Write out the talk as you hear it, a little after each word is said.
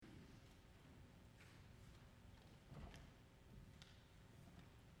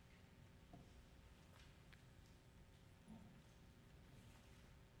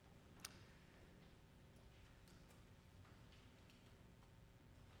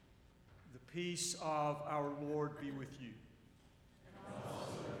peace of our Lord be with you. And also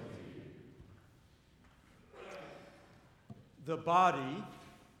with you. The body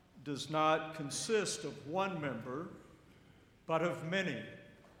does not consist of one member, but of many.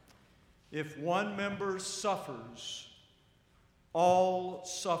 If one member suffers, all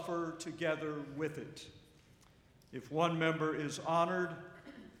suffer together with it. If one member is honored,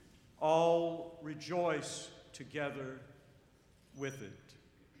 all rejoice together with it.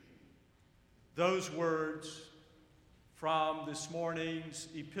 Those words from this morning's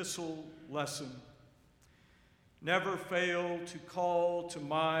epistle lesson never fail to call to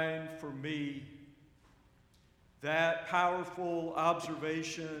mind for me that powerful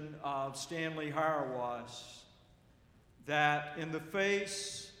observation of Stanley Hauerwas, that in the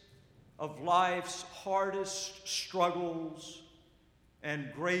face of life's hardest struggles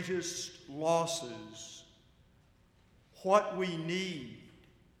and greatest losses, what we need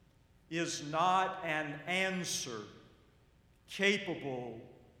is not an answer capable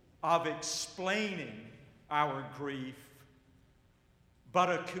of explaining our grief, but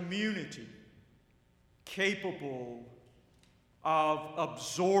a community capable of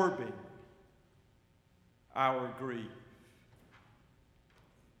absorbing our grief.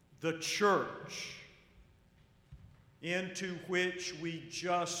 The church into which we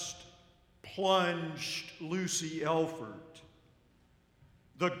just plunged Lucy Elford,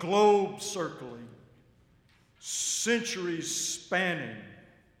 the globe-circling, centuries-spanning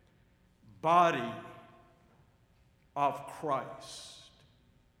body of Christ,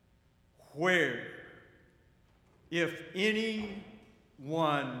 where, if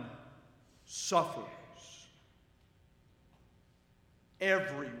anyone suffers,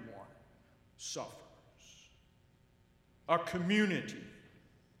 everyone suffers. A community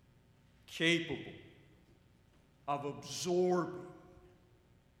capable of absorbing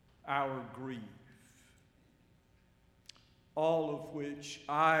our grief, all of which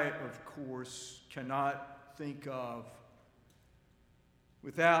I, of course, cannot think of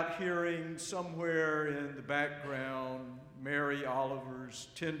without hearing somewhere in the background Mary Oliver's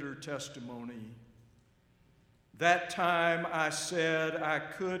tender testimony. That time I said I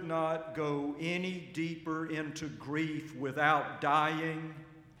could not go any deeper into grief without dying.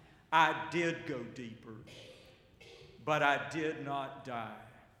 I did go deeper, but I did not die.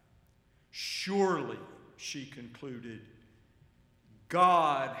 Surely, she concluded,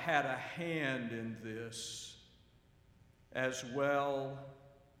 God had a hand in this as well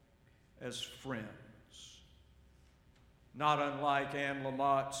as friends. Not unlike Anne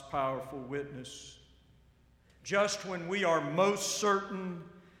Lamott's powerful witness, just when we are most certain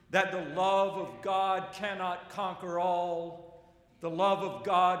that the love of God cannot conquer all, the love of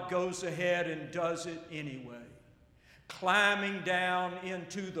God goes ahead and does it anyway, climbing down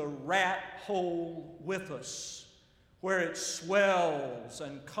into the rat hole with us, where it swells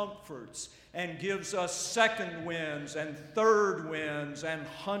and comforts and gives us second winds and third winds and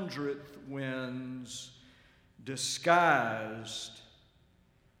 100th winds, disguised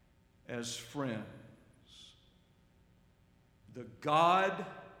as friends. The God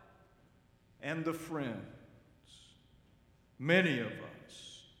and the friends many of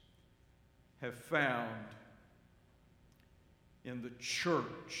us have found in the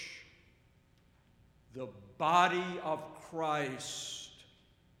church, the body of Christ,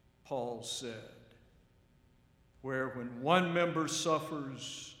 Paul said, where when one member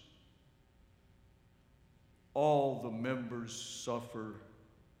suffers, all the members suffer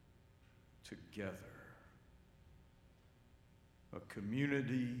together. A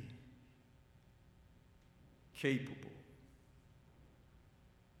community capable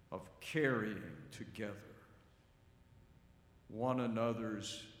of carrying together one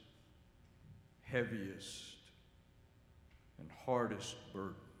another's heaviest and hardest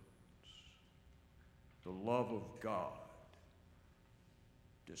burdens, the love of God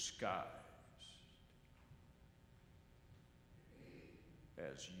disguised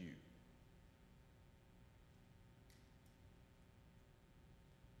as you.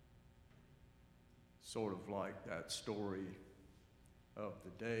 Sort of like that story of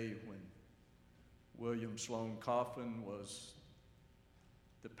the day when William Sloane Coffin was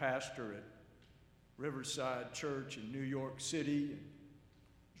the pastor at Riverside Church in New York City, and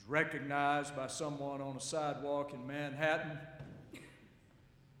was recognized by someone on a sidewalk in Manhattan,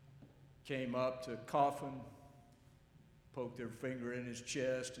 came up to Coffin, poked their finger in his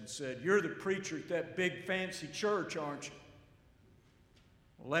chest and said, "You're the preacher at that big fancy church, aren't you?"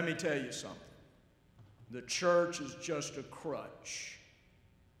 Well, let me tell you something. The church is just a crutch.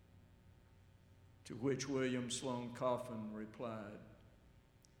 To which William Sloane Coffin replied,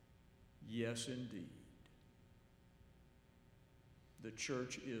 Yes, indeed. The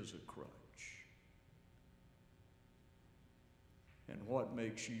church is a crutch. And what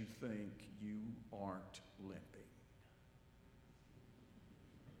makes you think you aren't limping?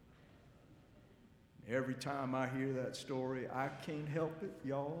 Every time I hear that story, I can't help it,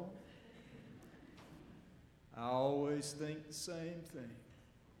 y'all. I always think the same thing.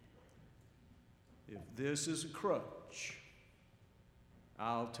 If this is a crutch,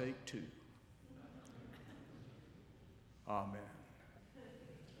 I'll take two. Amen.